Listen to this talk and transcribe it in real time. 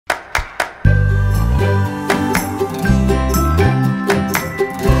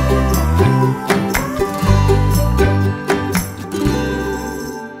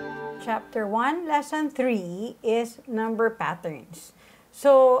Chapter 1, Lesson 3 is number patterns.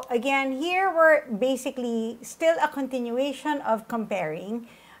 So again, here we're basically still a continuation of comparing,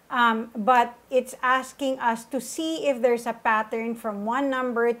 but it's asking us to see if there's a pattern from one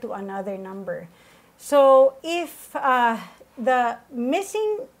number to another number. So if the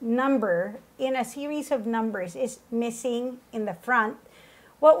missing number in a series of numbers is missing in the front,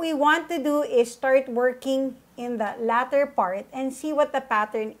 what we want to do is start working in the latter part and see what the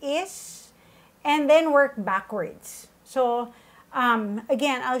pattern is, and then work backwards. So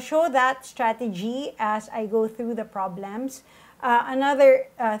again, I'll show that strategy as I go through the problems. Another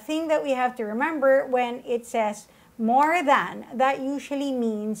thing that we have to remember, when it says more than, that usually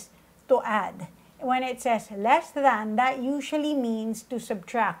means to add. When it says less than, that usually means to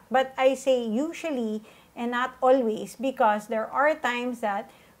subtract. But I say usually and not always, because there are times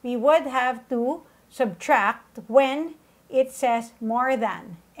that we would have to subtract when it says more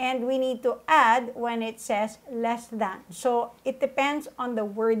than, and we need to add when it says less than. So it depends on the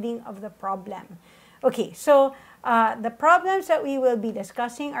wording of the problem. Okay, so the problems that we will be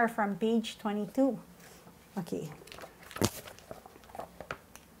discussing are from page 22. Okay.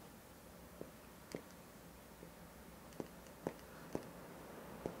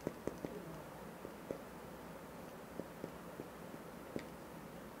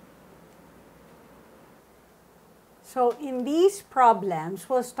 So in these problems,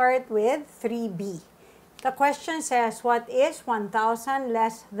 we'll start with 3B. The question says, what is 1,000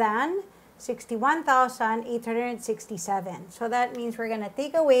 less than 61,867? So that means we're going to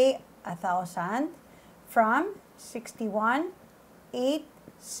take away 1,000 from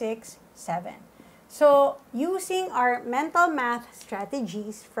 61,867. So using our mental math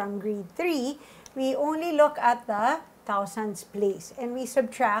strategies from grade 3, we only look at the thousands place and we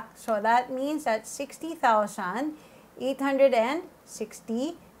subtract. So that means that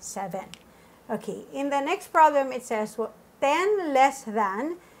 60,867. Okay, in the next problem it says 10 less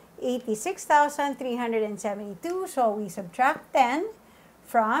than 86,372. So we subtract 10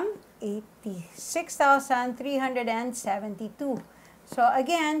 from 86,372. So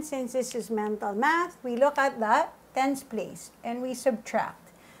again, since this is mental math, we look at the tens place and we subtract.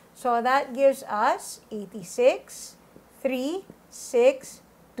 So that gives us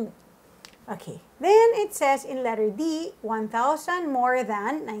 86,362. Okay, then it says in letter D, 1,000 more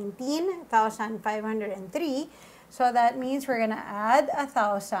than 19,503. So that means we're going to add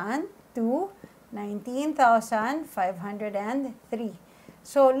 1,000 to 19,503.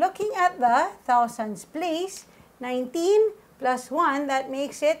 So looking at the thousands place, 19 plus 1, that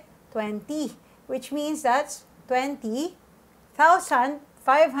makes it 20, which means that's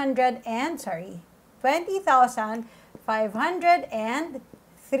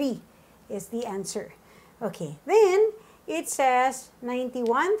 20,503 is the answer. Okay, then it says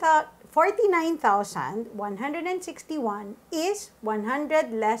 49,161 is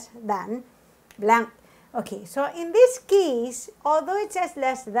 100 less than blank. Okay, so in this case, although it says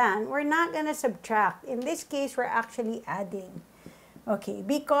less than, we're not going to subtract. In this case, we're actually adding. Okay,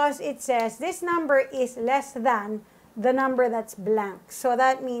 because it says this number is less than the number that's blank. So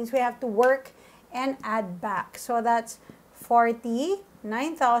that means we have to work and add back. So that's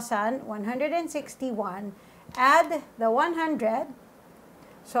 49,161, add the 100,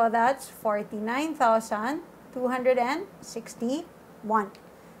 so that's 49,261.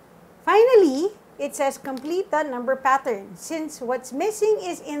 Finally, it says complete the number pattern. Since what's missing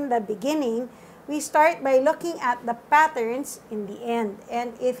is in the beginning, we start by looking at the patterns in the end.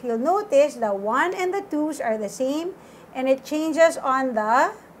 And if you'll notice, the 1 and the 2s are the same, and it changes on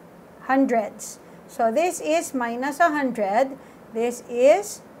the hundreds. So this is minus 100. This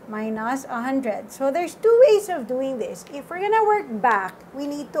is minus 100. So there's two ways of doing this. If we're going to work back, we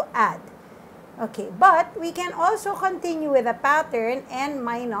need to add. Okay, but we can also continue with a pattern and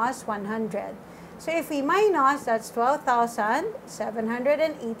minus 100. So if we minus, that's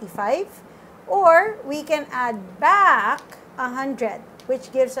 12,785. Or we can add back 100,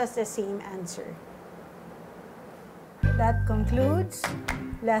 which gives us the same answer. That concludes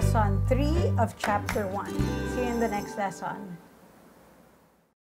Lesson 3 of Chapter 1. See you in the next lesson.